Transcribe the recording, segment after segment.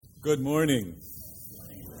Good morning.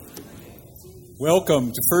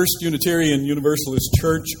 Welcome to First Unitarian Universalist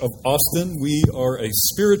Church of Austin. We are a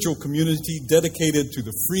spiritual community dedicated to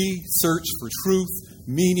the free search for truth,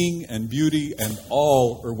 meaning, and beauty, and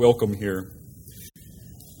all are welcome here.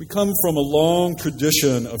 We come from a long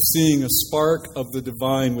tradition of seeing a spark of the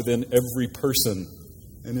divine within every person.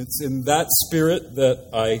 And it's in that spirit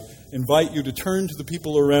that I invite you to turn to the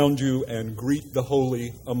people around you and greet the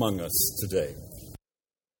holy among us today.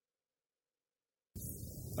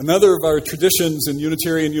 Another of our traditions in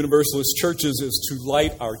Unitarian Universalist churches is to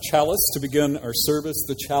light our chalice to begin our service.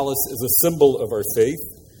 The chalice is a symbol of our faith.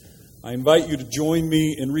 I invite you to join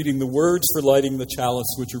me in reading the words for lighting the chalice,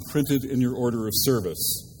 which are printed in your order of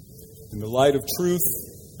service. In the light of truth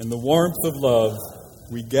and the warmth of love,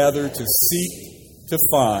 we gather to seek, to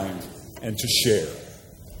find, and to share.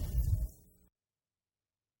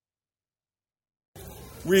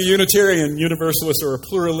 We Unitarian Universalists are a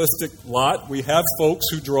pluralistic lot. We have folks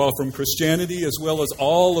who draw from Christianity as well as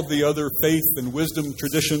all of the other faith and wisdom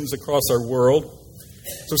traditions across our world.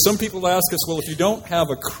 So some people ask us, well, if you don't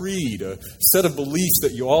have a creed, a set of beliefs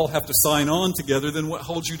that you all have to sign on together, then what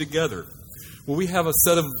holds you together? Well, we have a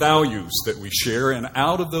set of values that we share, and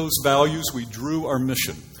out of those values we drew our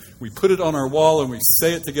mission. We put it on our wall and we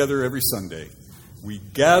say it together every Sunday. We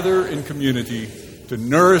gather in community to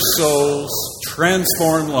nourish souls,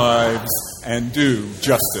 transform lives, and do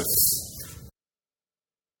justice.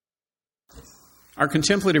 Our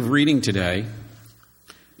contemplative reading today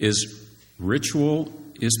is Ritual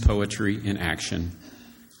is Poetry in Action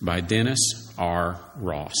by Dennis R.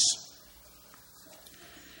 Ross.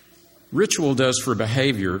 Ritual does for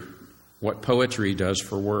behavior what poetry does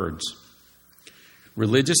for words.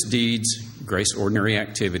 Religious deeds grace ordinary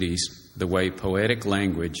activities the way poetic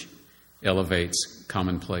language elevates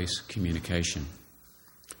commonplace communication.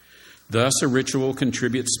 Thus, a ritual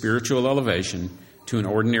contributes spiritual elevation to an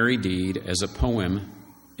ordinary deed as a poem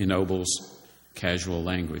ennobles casual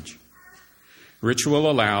language. Ritual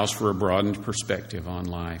allows for a broadened perspective on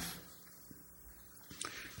life.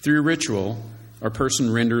 Through ritual, a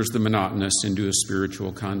person renders the monotonous into a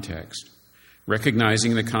spiritual context,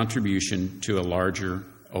 recognizing the contribution to a larger,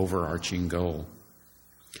 overarching goal.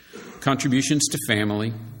 Contributions to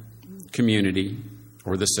family, community,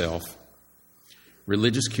 or the self,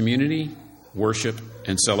 religious community, worship,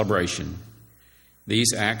 and celebration.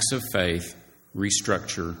 These acts of faith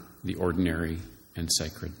restructure the ordinary and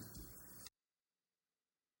sacred.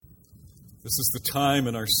 This is the time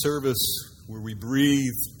in our service where we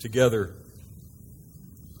breathe together.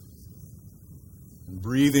 And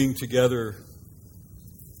breathing together,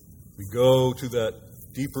 we go to that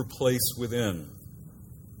deeper place within,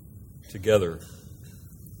 together.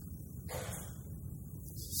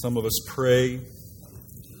 Some of us pray,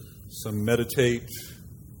 some meditate,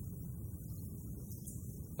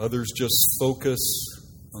 others just focus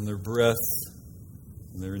on their breath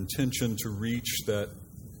and their intention to reach that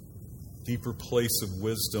deeper place of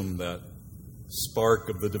wisdom, that spark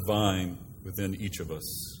of the divine within each of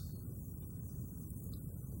us.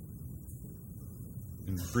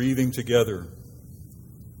 In breathing together,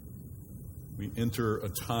 we enter a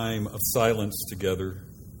time of silence together,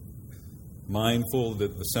 mindful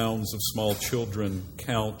that the sounds of small children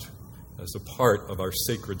count as a part of our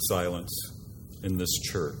sacred silence in this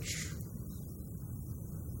church.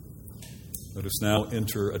 Let us now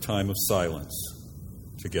enter a time of silence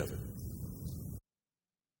together.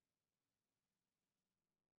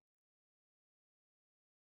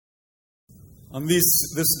 On this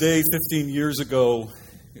day 15 years ago,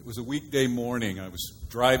 it was a weekday morning. I was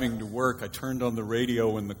driving to work. I turned on the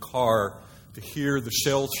radio in the car to hear the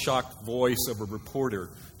shell-shocked voice of a reporter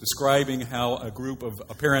describing how a group of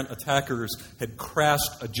apparent attackers had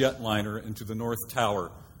crashed a jetliner into the North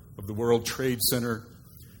Tower of the World Trade Center,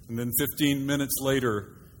 and then 15 minutes later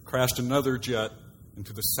crashed another jet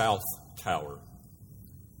into the South Tower.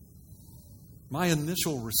 My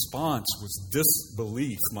initial response was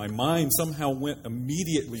disbelief. My mind somehow went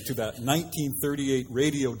immediately to that 1938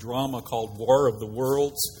 radio drama called War of the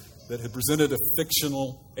Worlds that had presented a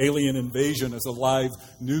fictional alien invasion as a live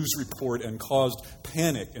news report and caused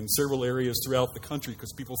panic in several areas throughout the country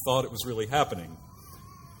because people thought it was really happening.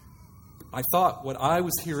 I thought what I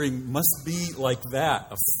was hearing must be like that,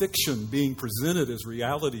 a fiction being presented as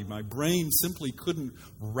reality. My brain simply couldn't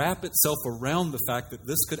wrap itself around the fact that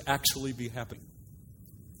this could actually be happening.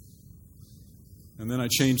 And then I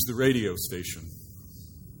changed the radio station.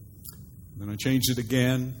 Then I changed it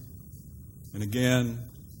again and again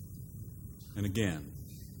and again.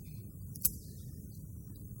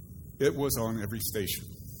 It was on every station.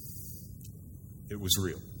 It was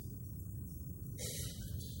real.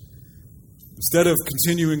 Instead of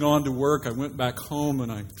continuing on to work, I went back home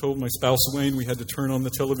and I told my spouse, Wayne, we had to turn on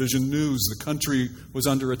the television news. The country was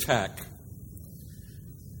under attack.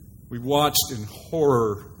 We watched in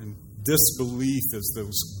horror and disbelief as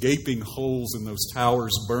those gaping holes in those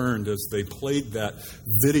towers burned as they played that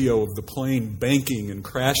video of the plane banking and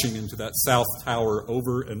crashing into that South Tower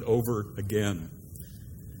over and over again.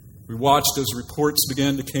 We watched as reports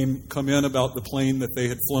began to come in about the plane that they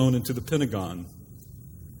had flown into the Pentagon.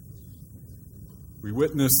 We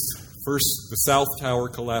witnessed first the South Tower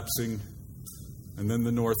collapsing and then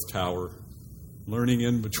the North Tower, learning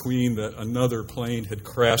in between that another plane had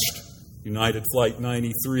crashed United Flight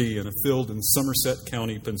 93 in a field in Somerset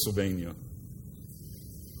County, Pennsylvania.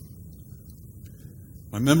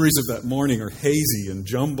 My memories of that morning are hazy and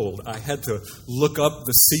jumbled. I had to look up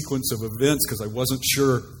the sequence of events because I wasn't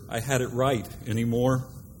sure I had it right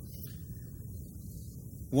anymore.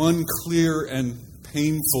 One clear and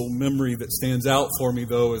painful memory that stands out for me,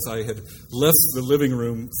 though, is I had left the living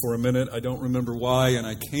room for a minute. I don't remember why, and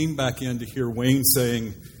I came back in to hear Wayne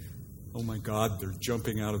saying, "Oh my God, they're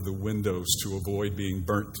jumping out of the windows to avoid being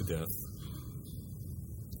burnt to death."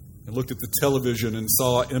 I looked at the television and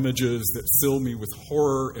saw images that fill me with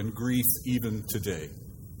horror and grief even today.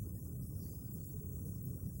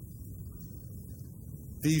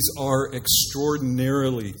 These are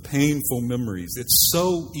extraordinarily painful memories. It's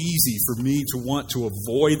so easy for me to want to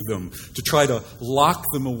avoid them, to try to lock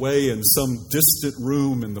them away in some distant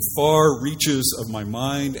room in the far reaches of my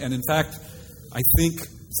mind. And in fact, I think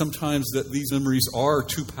sometimes that these memories are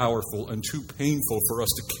too powerful and too painful for us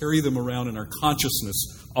to carry them around in our consciousness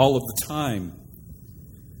all of the time.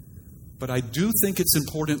 But I do think it's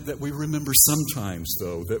important that we remember sometimes,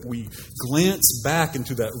 though, that we glance back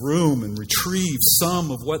into that room and retrieve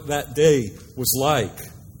some of what that day was like.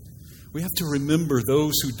 We have to remember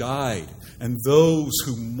those who died and those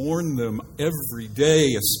who mourn them every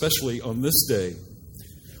day, especially on this day.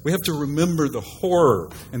 We have to remember the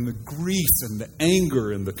horror and the grief and the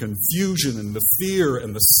anger and the confusion and the fear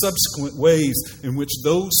and the subsequent ways in which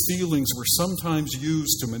those feelings were sometimes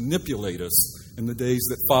used to manipulate us in the days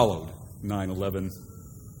that followed 9/11.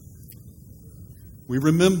 We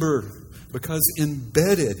remember because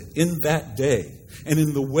embedded in that day and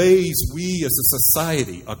in the ways we as a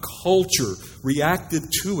society, a culture, reacted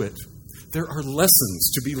to it, there are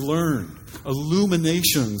lessons to be learned,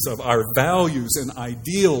 illuminations of our values and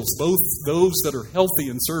ideals, both those that are healthy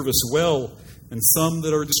and serve us well and some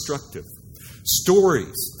that are destructive.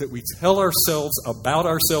 Stories that we tell ourselves about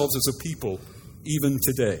ourselves as a people even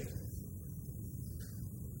today.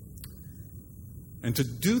 And to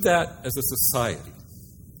do that as a society,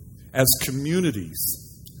 as communities,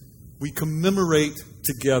 we commemorate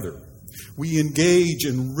together. We engage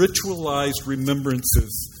in ritualized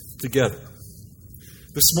remembrances together.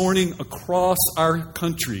 This morning, across our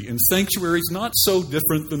country, in sanctuaries not so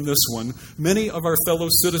different than this one, many of our fellow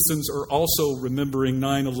citizens are also remembering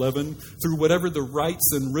 9/11 through whatever the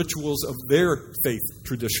rites and rituals of their faith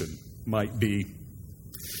tradition might be.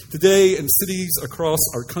 Today, in cities across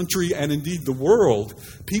our country and indeed the world,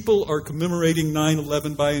 people are commemorating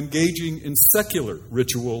 9/11 by engaging in secular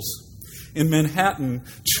rituals. In Manhattan,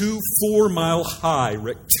 2 4-mile-high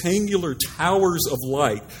rectangular towers of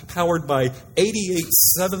light powered by 88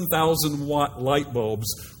 7,000-watt light bulbs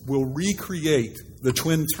will recreate the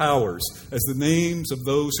Twin Towers as the names of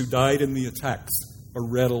those who died in the attacks are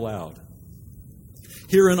read aloud.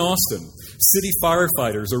 Here in Austin, city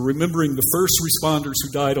firefighters are remembering the first responders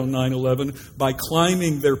who died on 9/11 by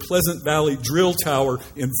climbing their Pleasant Valley drill tower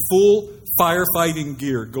in full firefighting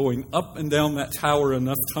gear, going up and down that tower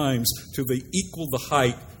enough times till they equal the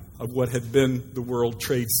height of what had been the World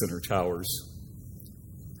Trade Center towers.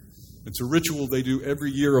 It's a ritual they do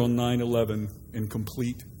every year on 9/11 in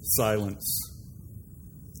complete silence.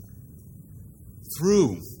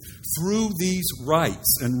 Through these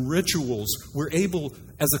rites and rituals, we're able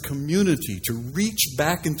as a community to reach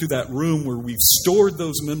back into that room where we've stored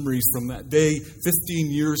those memories from that day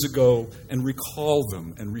 15 years ago and recall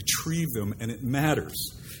them and retrieve them, and it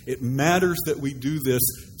matters. It matters that we do this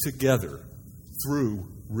together through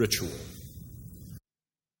ritual.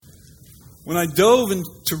 When I dove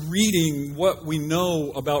into reading what we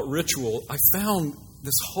know about ritual, I found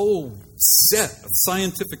this whole set of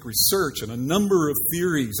scientific research and a number of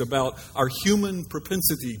theories about our human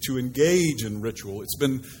propensity to engage in ritual. It's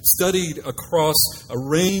been studied across a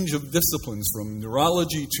range of disciplines from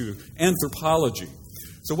neurology to anthropology.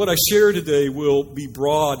 So what I share today will be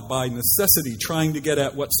broad by necessity, trying to get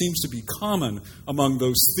at what seems to be common among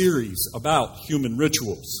those theories about human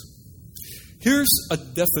rituals. Here's a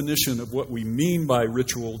definition of what we mean by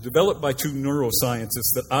ritual, developed by two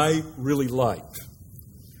neuroscientists that I really liked.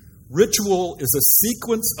 Ritual is a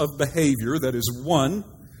sequence of behavior that is 1,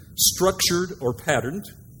 structured or patterned,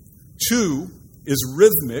 2, is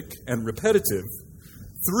rhythmic and repetitive,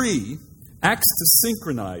 3, acts to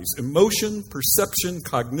synchronize emotion, perception,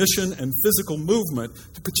 cognition, and physical movement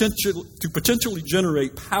to potentially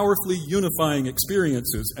generate powerfully unifying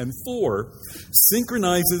experiences, and 4,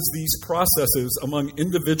 synchronizes these processes among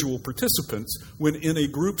individual participants when in a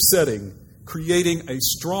group setting, creating a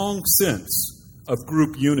strong sense of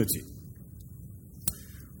group unity.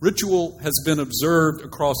 Ritual has been observed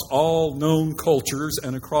across all known cultures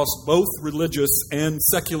and across both religious and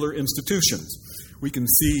secular institutions. We can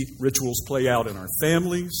see rituals play out in our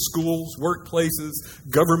families, schools, workplaces,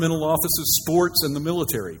 governmental offices, sports, and the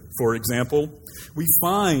military. For example, we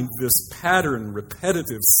find this pattern,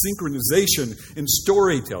 repetitive synchronization in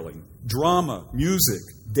storytelling, drama, music,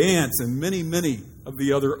 dance, and many, many of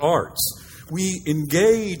the other arts. We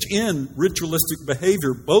engage in ritualistic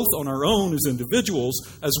behavior both on our own as individuals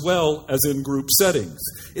as well as in group settings.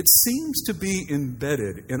 It seems to be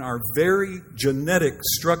embedded in our very genetic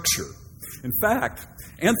structure. In fact,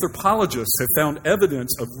 anthropologists have found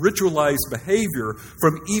evidence of ritualized behavior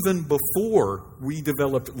from even before we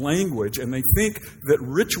developed language, and they think that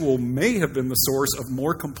ritual may have been the source of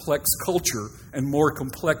more complex culture and more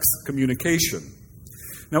complex communication.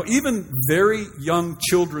 Now, even very young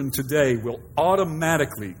children today will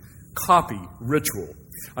automatically copy ritual.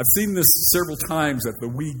 I've seen this several times at the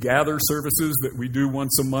We Gather services that we do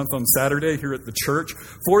once a month on Saturday here at the church.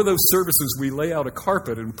 For those services, we lay out a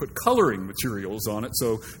carpet and put coloring materials on it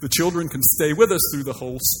so the children can stay with us through the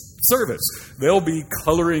whole service. They'll be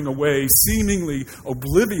coloring away, seemingly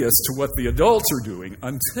oblivious to what the adults are doing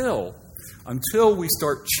until we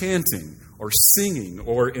start chanting or singing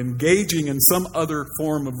or engaging in some other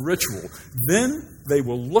form of ritual. Then they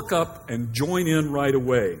will look up and join in right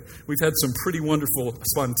away. We've had some pretty wonderful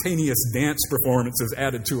spontaneous dance performances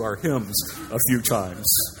added to our hymns a few times.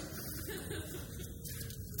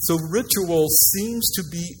 So ritual seems to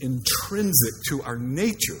be intrinsic to our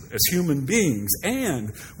nature as human beings,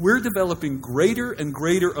 and we're developing greater and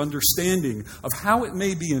greater understanding of how it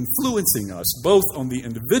may be influencing us, both on the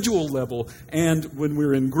individual level and when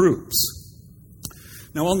we're in groups.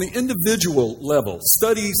 Now, on the individual level,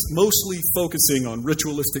 studies mostly focusing on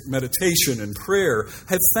ritualistic meditation and prayer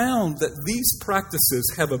have found that these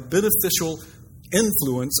practices have a beneficial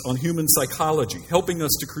influence on human psychology, helping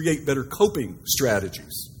us to create better coping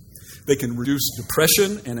strategies. They can reduce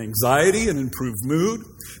depression and anxiety and improve mood.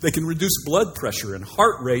 They can reduce blood pressure and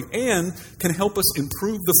heart rate and can help us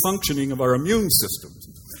improve the functioning of our immune system.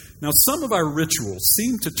 Now, some of our rituals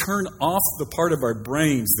seem to turn off the part of our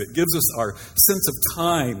brains that gives us our sense of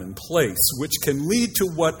time and place, which can lead to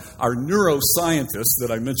what our neuroscientist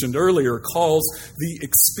that I mentioned earlier calls the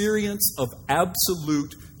experience of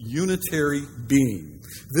absolute unitary being.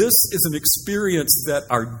 This is an experience that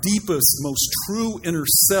our deepest, most true inner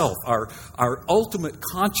self, our ultimate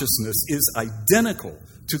consciousness, is identical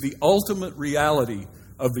to the ultimate reality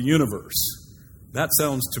of the universe. That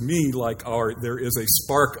sounds to me like there is a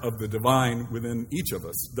spark of the divine within each of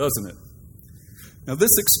us, doesn't it? Now,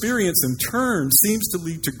 this experience in turn seems to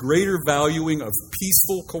lead to greater valuing of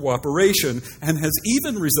peaceful cooperation and has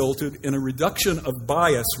even resulted in a reduction of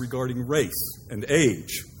bias regarding race and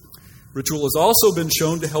age. Ritual has also been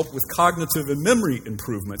shown to help with cognitive and memory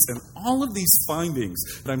improvements, and all of these findings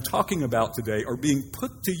that I'm talking about today are being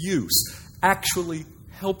put to use, actually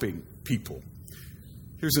helping people.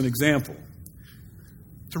 Here's an example.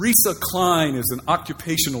 Teresa Klein is an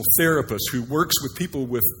occupational therapist who works with people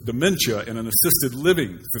with dementia in an assisted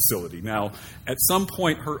living facility. Now, at some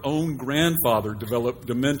point, her own grandfather developed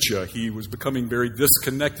dementia. He was becoming very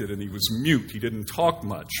disconnected and he was mute. He didn't talk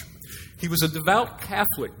much. He was a devout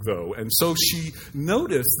Catholic, though, and so she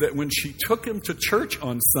noticed that when she took him to church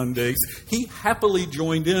on Sundays, he happily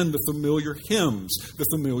joined in the familiar hymns, the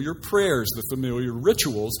familiar prayers, the familiar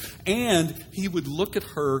rituals, and he would look at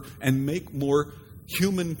her and make more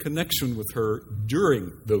human connection with her during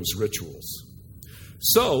those rituals.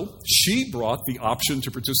 So she brought the option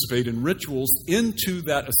to participate in rituals into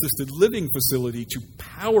that assisted living facility to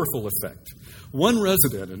powerful effect. One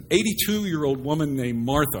resident, an 82-year-old woman named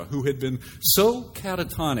Martha, who had been so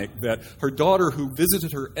catatonic that her daughter, who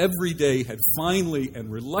visited her every day, had finally and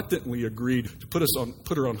reluctantly agreed to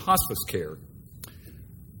put her on hospice care.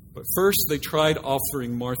 But first, they tried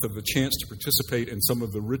offering Martha the chance to participate in some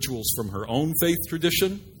of the rituals from her own faith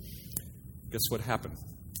tradition. Guess what happened?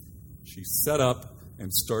 She set up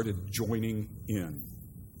and started joining in.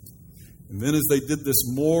 And then as they did this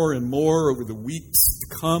more and more over the weeks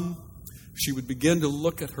to come, she would begin to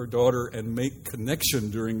look at her daughter and make connection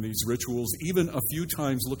during these rituals, even a few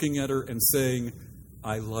times looking at her and saying,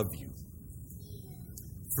 "I love you."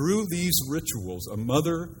 Through these rituals, a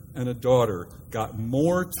mother and a daughter got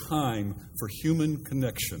more time for human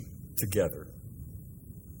connection together.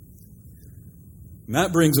 And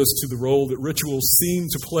that brings us to the role that rituals seem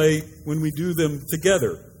to play when we do them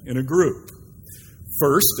together in a group.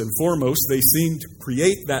 First and foremost, they seem to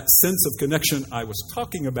create that sense of connection I was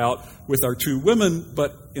talking about with our two women,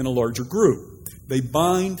 but in a larger group. They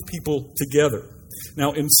bind people together.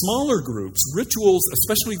 Now, in smaller groups, rituals,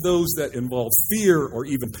 especially those that involve fear or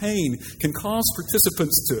even pain, can cause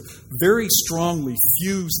participants to very strongly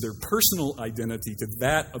fuse their personal identity to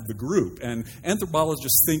that of the group. And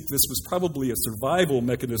anthropologists think this was probably a survival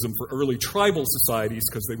mechanism for early tribal societies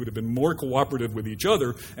because they would have been more cooperative with each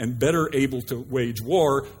other and better able to wage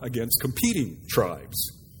war against competing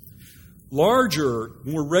tribes. Larger,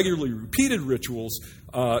 more regularly repeated rituals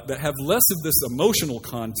that have less of this emotional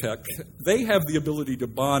context, they have the ability to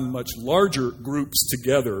bond much larger groups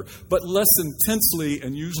together, but less intensely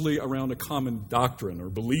and usually around a common doctrine or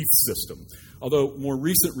belief system. Although more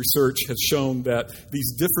recent research has shown that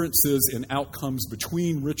these differences in outcomes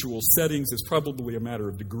between ritual settings is probably a matter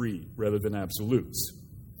of degree rather than absolutes.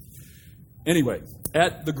 Anyway,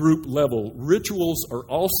 at the group level, rituals are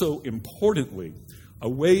also importantly a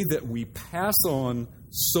way that we pass on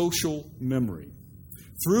social memory.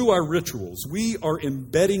 Through our rituals, we are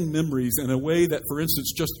embedding memories in a way that, for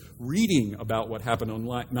instance, just reading about what happened on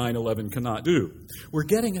 9/11 cannot do. We're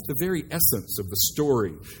getting at the very essence of the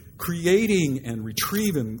story, creating and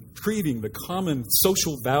retrieving the common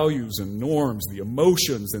social values and norms, the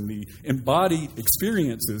emotions and the embodied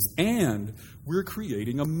experiences, and we're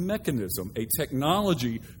creating a mechanism, a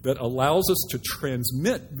technology that allows us to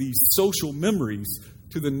transmit these social memories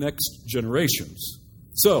to the next generations.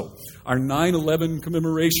 So, our 9/11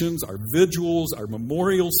 commemorations, our vigils, our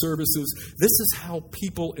memorial services, this is how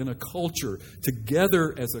people in a culture,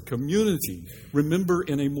 together as a community, remember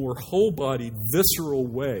in a more whole-bodied, visceral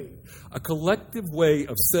way, a collective way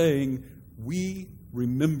of saying, "We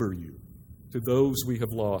remember you," to those we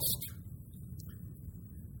have lost.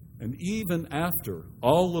 And even after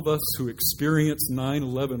all of us who experienced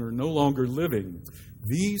 9/11 are no longer living,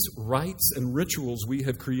 these rites and rituals we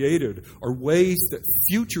have created are ways that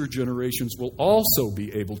future generations will also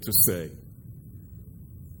be able to say,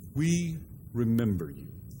 "We remember you.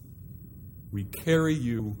 We carry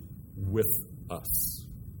you with us."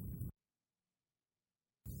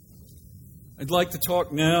 I'd like to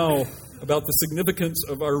talk now about the significance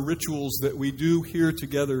of our rituals that we do here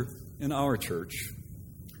together in our church.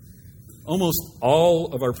 Almost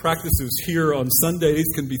all of our practices here on Sundays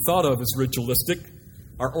can be thought of as ritualistic.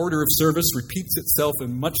 Our order of service repeats itself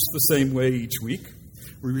in much the same way each week.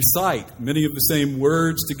 We recite many of the same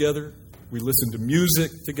words together. We listen to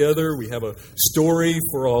music together. We have a story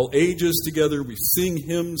for all ages together. We sing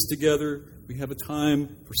hymns together. We have a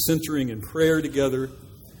time for centering and prayer together.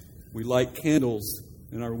 We light candles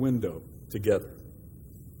in our window together.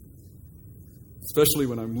 Especially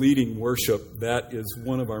when I'm leading worship, that is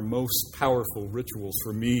one of our most powerful rituals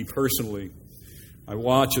for me personally. I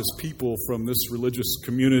watch as people from this religious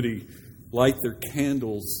community light their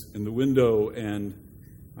candles in the window, and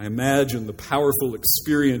I imagine the powerful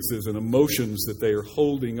experiences and emotions that they are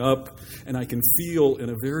holding up, and I can feel in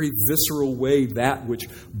a very visceral way that which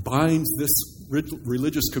binds this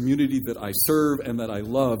religious community that I serve and that I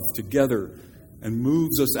love together and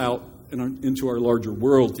moves us out into our larger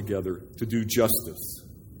world together to do justice.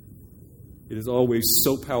 It is always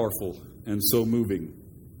so powerful and so moving.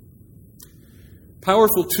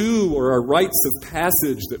 Powerful, too, are our rites of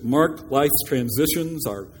passage that mark life's transitions,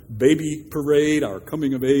 our baby parade, our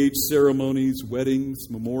coming-of-age ceremonies, weddings,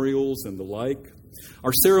 memorials, and the like.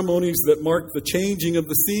 Our ceremonies that mark the changing of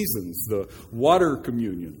the seasons, the water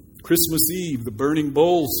communion, Christmas Eve, the burning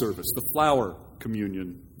bowl service, the flower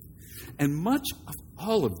communion. And much of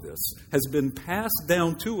all of this has been passed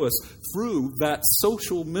down to us through that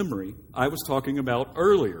social memory I was talking about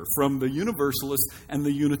earlier from the Universalists and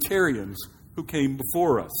the Unitarians who came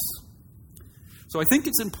before us. So I think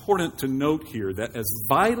it's important to note here that as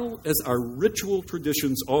vital as our ritual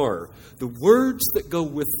traditions are, the words that go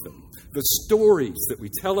with them, the stories that we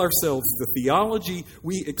tell ourselves, the theology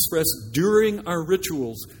we express during our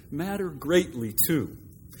rituals matter greatly too.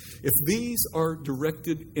 If these are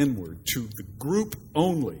directed inward to the group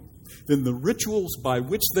only, then the rituals by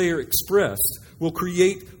which they are expressed will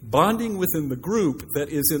create bonding within the group that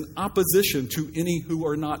is in opposition to any who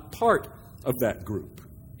are not part of that group.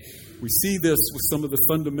 We see this with some of the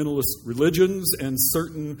fundamentalist religions and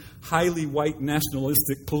certain highly white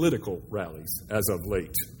nationalistic political rallies as of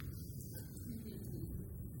late.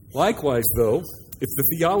 Likewise, though, if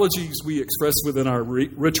the theologies we express within our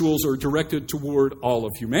rituals are directed toward all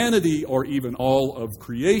of humanity or even all of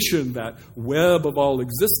creation, that web of all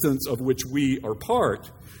existence of which we are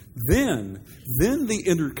part, then the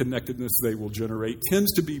interconnectedness they will generate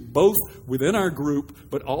tends to be both within our group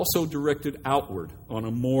but also directed outward on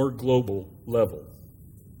a more global level.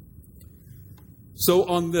 So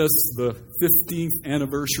on this, the 15th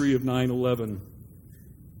anniversary of 9/11,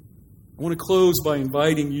 I want to close by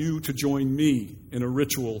inviting you to join me in a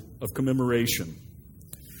ritual of commemoration.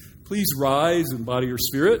 Please rise in body or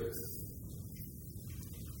spirit.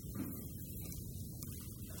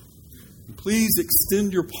 And please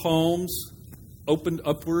extend your palms opened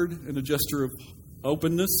upward in a gesture of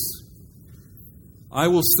openness. I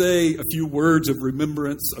will say a few words of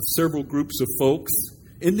remembrance of several groups of folks,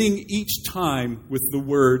 ending each time with the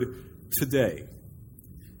word today.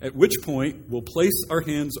 At which point, we'll place our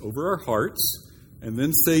hands over our hearts and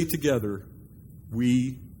then say together,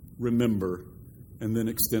 we remember, and then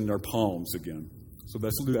extend our palms again. So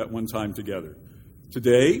let's do that one time together.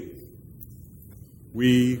 Today,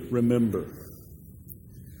 we remember.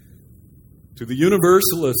 To the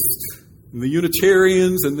Universalists, and the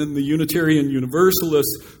Unitarians, and then the Unitarian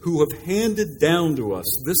Universalists who have handed down to us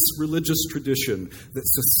this religious tradition that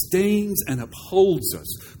sustains and upholds us,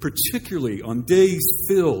 particularly on days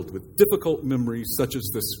filled with difficult memories such as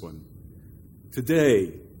this one.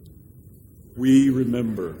 Today, we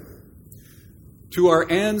remember. To our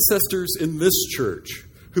ancestors in this church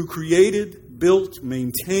who created, built,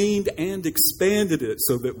 maintained, and expanded it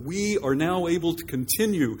so that we are now able to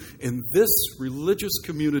continue in this religious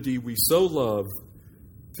community we so love,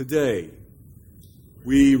 today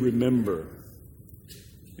we remember.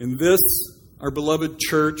 In this, our beloved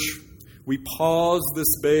church, we pause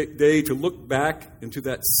this day to look back into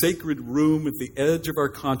that sacred room at the edge of our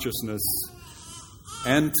consciousness,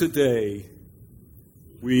 and today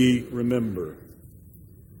we remember.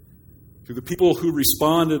 To the people who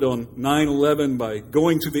responded on 9/11 by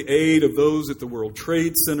going to the aid of those at the World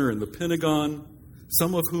Trade Center and the Pentagon,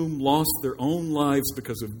 some of whom lost their own lives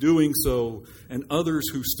because of doing so, and others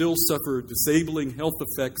who still suffer disabling health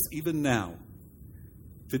effects even now.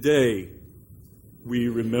 Today, we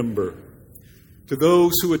remember. To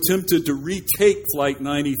those who attempted to retake Flight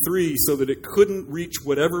 93 so that it couldn't reach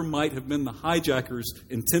whatever might have been the hijackers'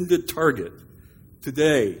 intended target,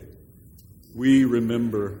 today, we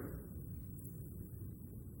remember.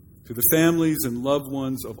 To the families and loved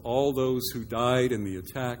ones of all those who died in the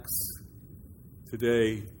attacks,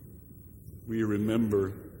 today we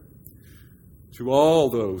remember. To all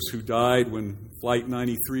those who died when Flight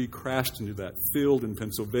 93 crashed into that field in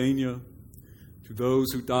Pennsylvania, to those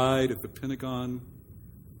who died at the Pentagon,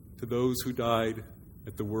 to those who died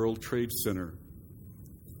at the World Trade Center,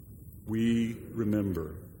 we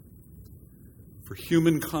remember. For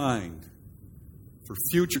humankind, for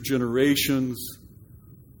future generations,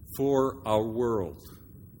 for our world,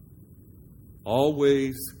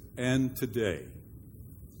 always and today,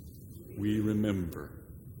 we remember.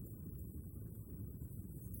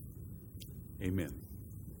 Amen.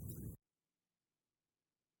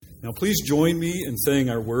 Now please join me in saying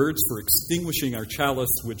our words for extinguishing our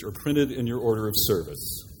chalice, which are printed in your order of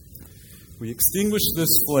service. We extinguish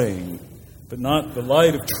this flame, but not the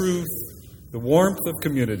light of truth, the warmth of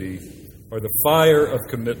community, or the fire of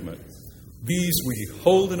commitment. These we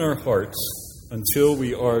hold in our hearts until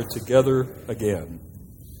we are together again.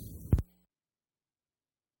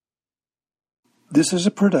 This is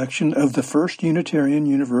a production of the First Unitarian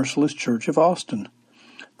Universalist Church of Austin.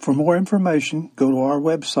 For more information, go to our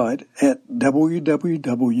website at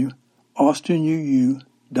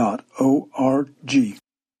www.austinuu.org.